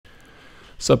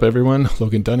What's up everyone,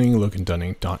 Logan Dunning,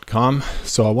 logandunning.com.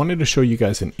 So I wanted to show you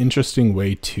guys an interesting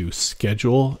way to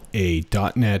schedule a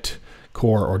 .NET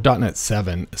Core or .NET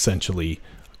 7 essentially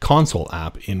console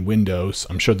app in Windows.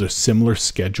 I'm sure there's similar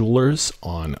schedulers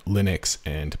on Linux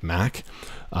and Mac.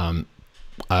 I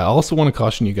also want to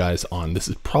caution you guys on this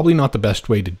is probably not the best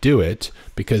way to do it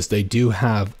because they do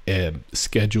have a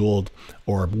scheduled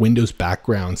or Windows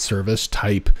background service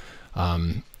type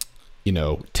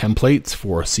templates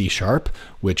for C#,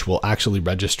 which will actually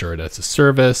register it as a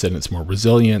service, and it's more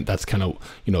resilient. That's kind of,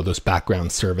 those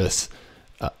background services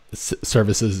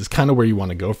is kind of where you want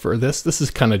to go for this. This is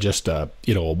kind of just a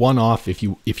one-off. If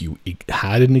you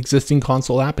had an existing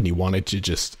console app and you wanted to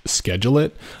just schedule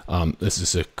it, this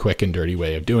is a quick and dirty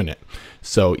way of doing it.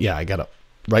 So yeah,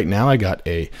 right now I got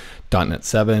a .NET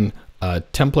 7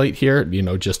 template here,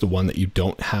 just the one that you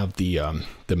don't have the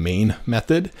main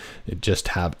method. It just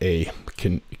have a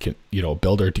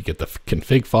builder to get the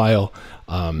config file.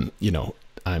 I'm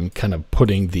kind of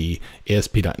putting the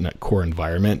ASP.NET Core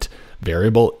environment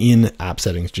variable in app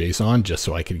settings JSON just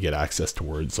so I could get access to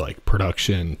words like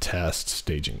production, test,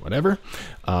 staging, whatever.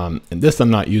 And this I'm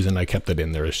not using. I kept it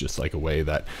in there as just like a way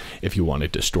that if you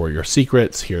wanted to store your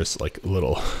secrets, here's like a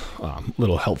little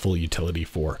helpful utility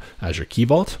for Azure Key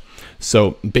Vault.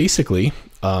 So basically,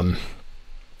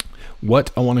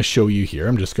 what I want to show you here,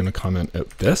 I'm just going to comment out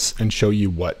this and show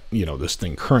you what this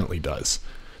thing currently does.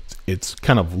 It's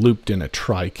kind of looped in a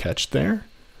try catch there,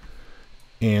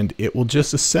 and it will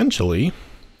just essentially,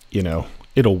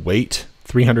 it'll wait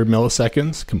 300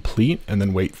 milliseconds complete and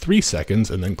then wait 3 seconds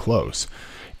and then close.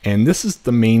 And this is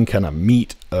the main kind of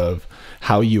meat of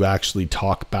how you actually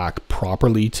talk back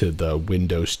properly to the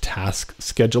Windows task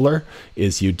scheduler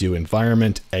is you do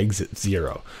environment exit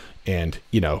 0. And,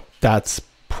 that's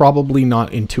probably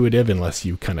not intuitive unless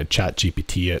you kind of chat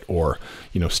GPT it or,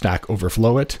 Stack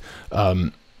Overflow it.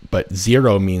 But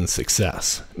 0 means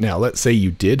success. Now, let's say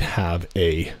you did have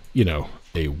a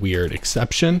weird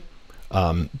exception.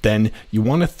 Then you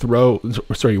want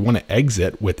to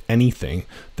exit with anything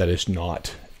that is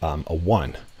not a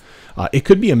 1. It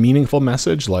could be a meaningful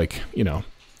message like,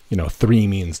 3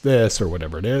 means this or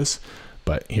whatever it is.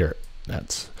 But here,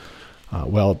 that's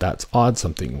odd.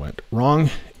 Something went wrong.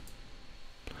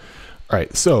 All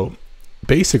right, so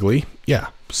basically, yeah.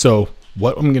 So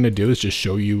what I'm going to do is just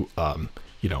show you,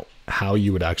 how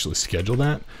you would actually schedule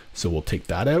that. So we'll take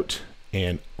that out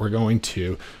and we're going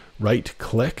to right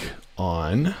click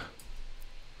on,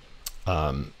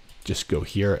 just go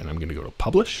here and I'm going to go to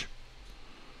publish.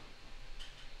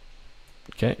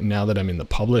 Okay, now that I'm in the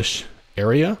publish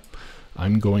area,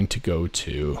 I'm going to go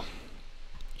to,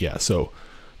 so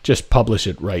just publish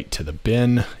it right to the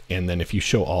bin. And then if you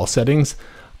show all settings,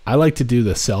 I like to do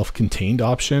the self-contained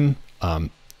option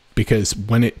because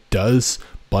when it does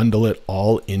bundle it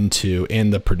all into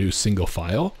the produce single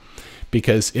file,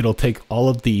 because it'll take all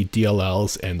of the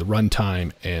DLLs and the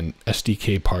runtime and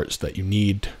SDK parts that you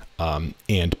need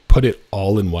and put it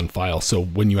all in one file. So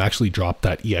when you actually drop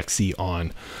that exe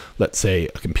on, let's say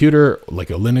a computer, like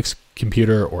a Linux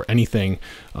computer or anything,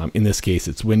 in this case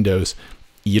it's Windows,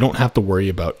 you don't have to worry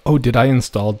about, oh, did I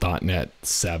install .NET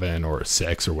 7 or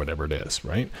 6 or whatever it is,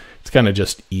 right? It's kind of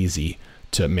just easy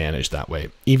to manage that way.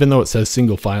 Even though it says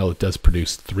single file, it does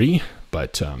produce 3,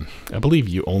 but I believe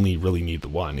you only really need the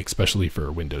 1, especially for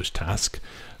a Windows task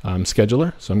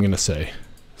scheduler. So I'm going to say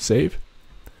save,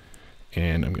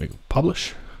 and I'm going to go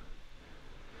publish.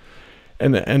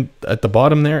 And at the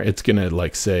bottom there, it's going to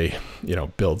like say,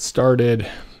 build started,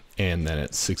 and then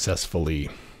it's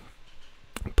successfully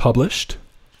published.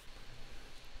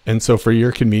 And so for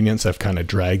your convenience, I've kind of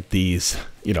dragged these,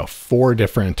 4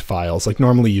 different files. Like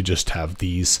normally you just have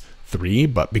these 3,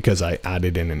 but because I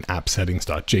added in an app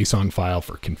settings.json file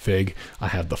for config, I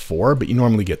have the 4, but you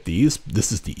normally get these.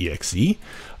 This is the exe.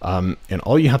 And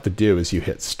all you have to do is you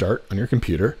hit start on your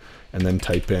computer and then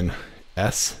type in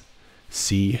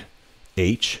SCH,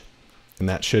 and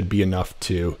that should be enough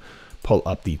to pull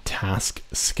up the task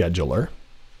scheduler.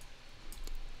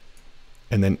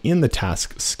 And then in the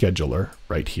task scheduler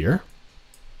right here,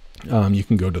 you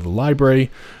can go to the library,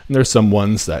 and there's some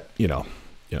ones that,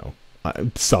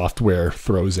 software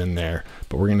throws in there,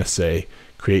 but we're going to say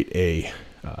create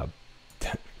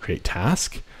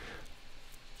task.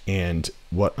 And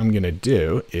what I'm going to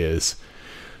do is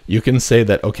you can say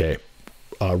that, okay,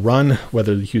 run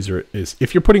whether the user is,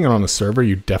 if you're putting it on a server,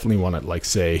 you definitely want to like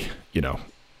say,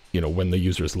 when the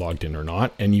user is logged in or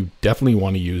not. And you definitely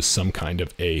want to use some kind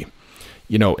of a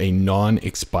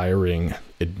non-expiring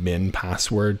admin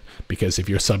password, because if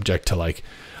you're subject to like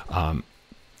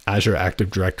Azure Active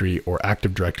Directory or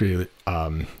Active Directory,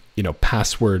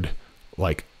 password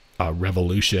like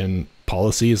revolution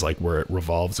policies, like where it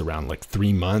revolves around like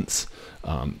 3 months,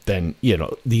 then, you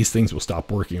know, these things will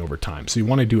stop working over time. So you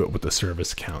want to do it with the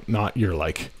service account, not your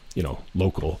like, you know,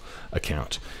 local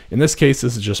account. In this case,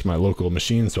 this is just my local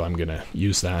machine, so I'm going to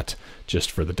use that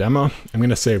just for the demo. I'm going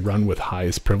to say run with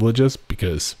highest privileges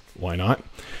because why not?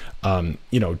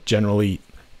 You know, generally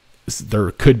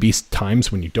there could be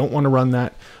times when you don't want to run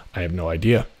that. I have no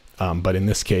idea. But in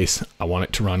this case, I want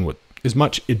it to run with as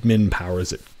much admin power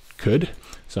as it could.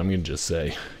 So I'm going to just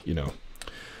say, you know,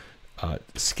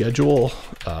 schedule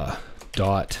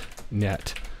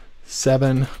 .net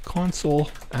 7 console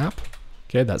app.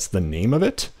 Okay, that's the name of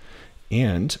it.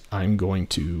 And I'm going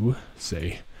to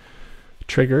say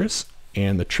triggers,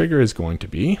 and the trigger is going to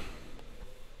be,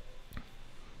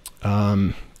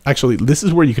 actually, this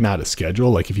is where you can add a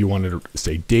schedule. Like if you wanted to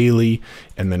say daily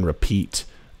and then repeat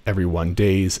every 1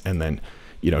 day, and then,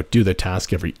 you know, do the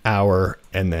task every hour,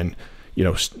 and then, you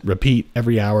know, repeat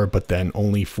every hour, but then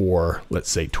only for, let's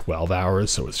say 12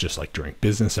 hours. So it's just like during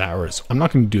business hours. I'm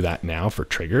not going to do that now for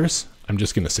triggers. I'm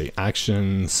just going to say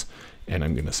actions, and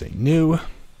I'm going to say new.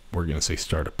 We're going to say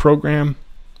start a program.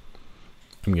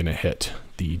 I'm going to hit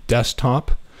the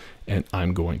desktop, and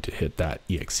I'm going to hit that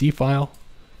exe file.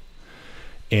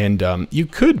 And you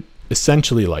could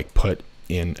essentially like put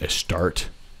in a start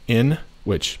in,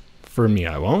 which for me,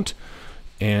 I won't.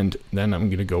 And then I'm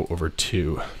going to go over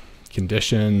to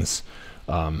conditions.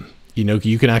 You know,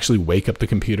 you can actually wake up the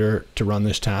computer to run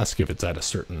this task if it's at a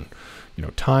certain, you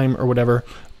know, time or whatever.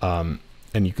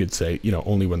 And you could say, you know,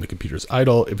 only when the computer's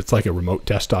idle. If it's like a remote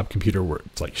desktop computer where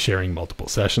it's like sharing multiple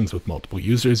sessions with multiple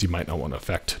users, you might not want to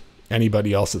affect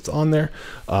anybody else that's on there.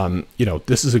 You know,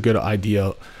 this is a good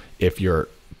idea if you're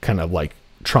kind of like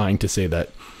trying to say that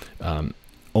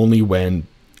only when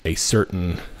a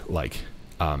certain like,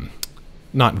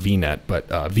 not VNet, but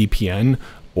VPN,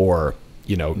 or,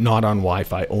 you know, not on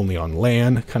Wi-Fi, only on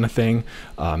LAN kind of thing,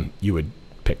 you would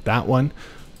pick that one,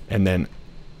 and then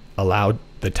allow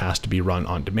the task to be run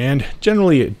on demand.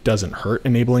 Generally, it doesn't hurt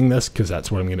enabling this because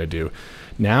that's what I'm going to do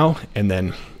now. And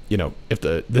then, you know, if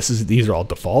these are all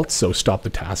defaults, so stop the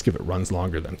task if it runs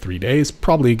longer than 3 days,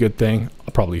 probably a good thing.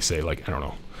 I'll probably say like, I don't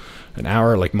know, an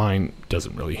hour. Like mine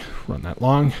doesn't really run that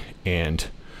long. And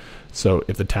so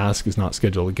if the task is not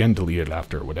scheduled again, delete it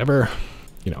after or whatever.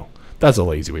 You know, that's a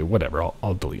lazy way, whatever.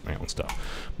 I'll delete my own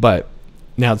stuff. But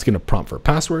now it's going to prompt for a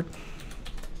password.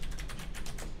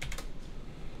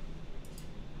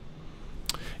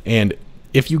 And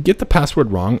if you get the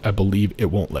password wrong, I believe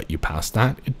it won't let you pass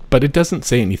that. But it doesn't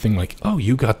say anything like, oh,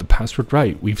 you got the password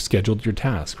right, we've scheduled your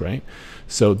task, right?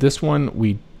 So this one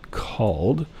we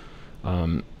called,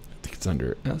 I think it's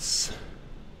under S,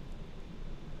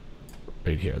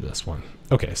 right here, this one.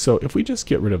 Okay, so if we just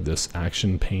get rid of this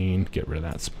action pane, get rid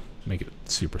of that, make it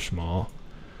super small,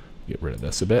 get rid of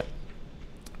this a bit.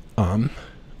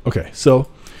 Okay, so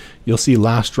you'll see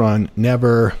last run,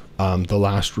 never, the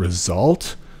last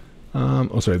result.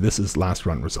 Oh, sorry, this is last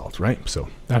run result, right? So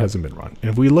that hasn't been run. And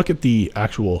if we look at the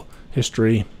actual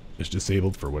history, it's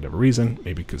disabled for whatever reason,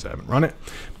 maybe because I haven't run it.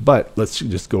 But let's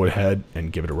just go ahead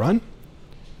and give it a run.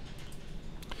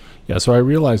 Yeah, so I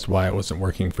realized why it wasn't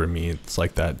working for me. It's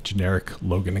like that generic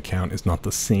Logan account is not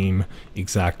the same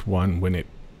exact one when it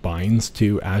binds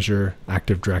to Azure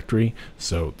Active Directory.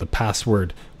 So the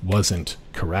password wasn't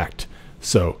correct.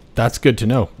 So that's good to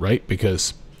know, right?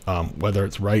 Because whether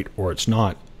it's right or it's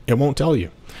not, it won't tell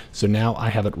you. So now I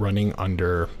have it running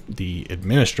under the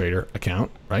administrator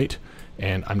account, right?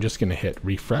 And I'm just going to hit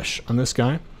refresh on this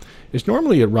guy. It's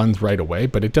normally it runs right away,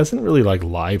 but it doesn't really like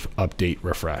live update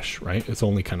refresh, right? It's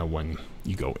only kind of when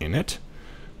you go in it.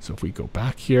 So if we go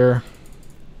back here,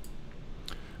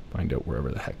 find out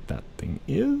wherever the heck that thing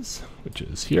is, which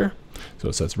is here. So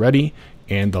it says ready,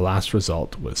 and the last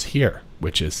result was here,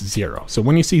 which is 0. So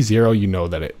when you see 0, you know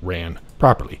that it ran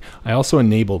properly. I also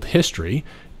enabled history,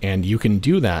 and you can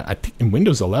do that. I think in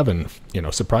Windows 11, you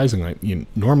know, surprisingly,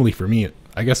 normally for me,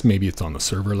 I guess maybe it's on the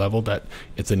server level that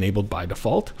it's enabled by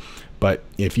default. But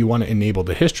if you want to enable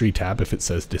the history tab, if it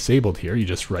says disabled here, you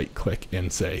just right click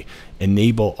and say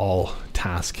enable all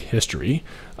task history.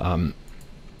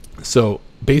 So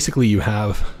basically you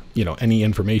have, you know, any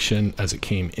information as it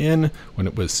came in when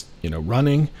it was, you know,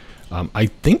 running. I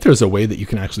think there's a way that you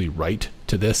can actually write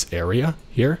to this area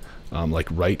here, like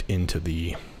right into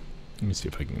the, let me see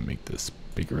if I can make this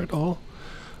bigger at all.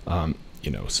 You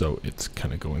know, so it's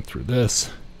kind of going through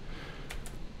this.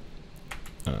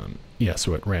 Yeah,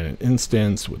 so it ran an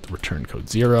instance with return code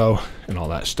 0 and all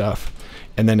that stuff.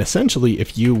 And then essentially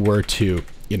if you were to,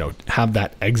 you know, have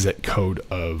that exit code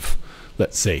of,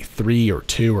 let's say 3 or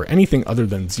 2 or anything other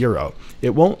than 0,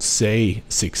 it won't say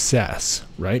success,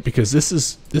 right? Because this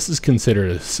is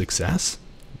considered a success,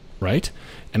 right?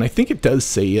 And I think it does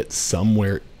say it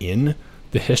somewhere in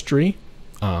the history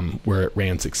where it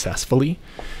ran successfully.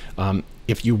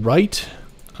 If you write,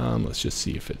 let's just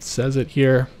see if it says it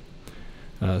here.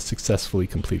 Successfully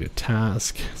completed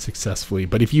task, successfully.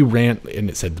 But if you ran and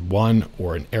it said 1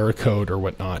 or an error code or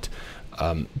whatnot,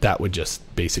 that would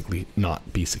just basically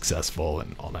not be successful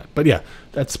and all that. But yeah,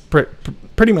 that's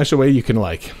pretty much the way you can,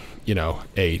 like, you know,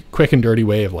 a quick and dirty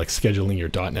way of like scheduling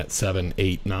your .NET 7,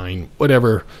 8, 9,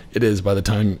 whatever it is by the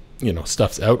time, you know,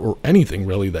 stuff's out, or anything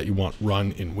really that you want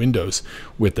run in Windows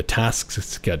with the task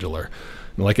scheduler.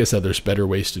 And like I said, there's better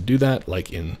ways to do that,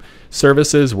 like in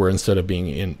services, where instead of being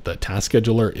in the task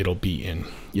scheduler, it'll be in,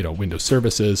 you know, Windows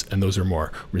services, and those are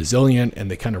more resilient, and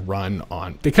they kind of run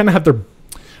on, they kind of have their,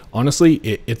 honestly,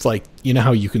 it's like, you know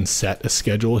how you can set a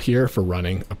schedule here for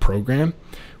running a program,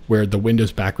 where the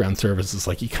Windows background service is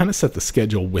like, you kind of set the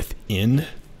schedule within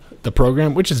the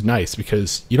program, which is nice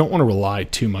because you don't want to rely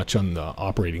too much on the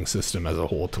operating system as a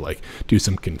whole to like do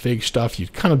some config stuff. You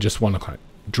kind of just want to kind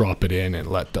of drop it in and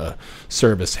let the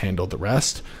service handle the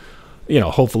rest. You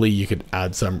know, hopefully you could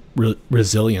add some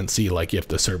resiliency, like if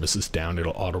the service is down,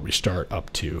 it'll auto restart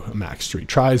up to a max 3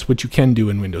 tries, which you can do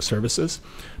in Windows services.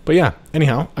 But yeah,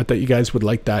 anyhow, I thought you guys would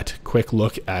like that quick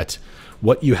look at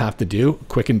what you have to do,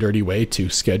 quick and dirty way to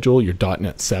schedule your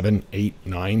 .NET 7, 8,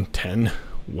 9, 10,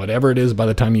 whatever it is by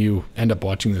the time you end up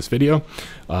watching this video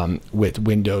with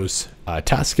Windows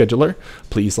Task Scheduler.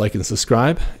 Please like and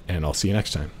subscribe, and I'll see you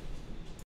next time.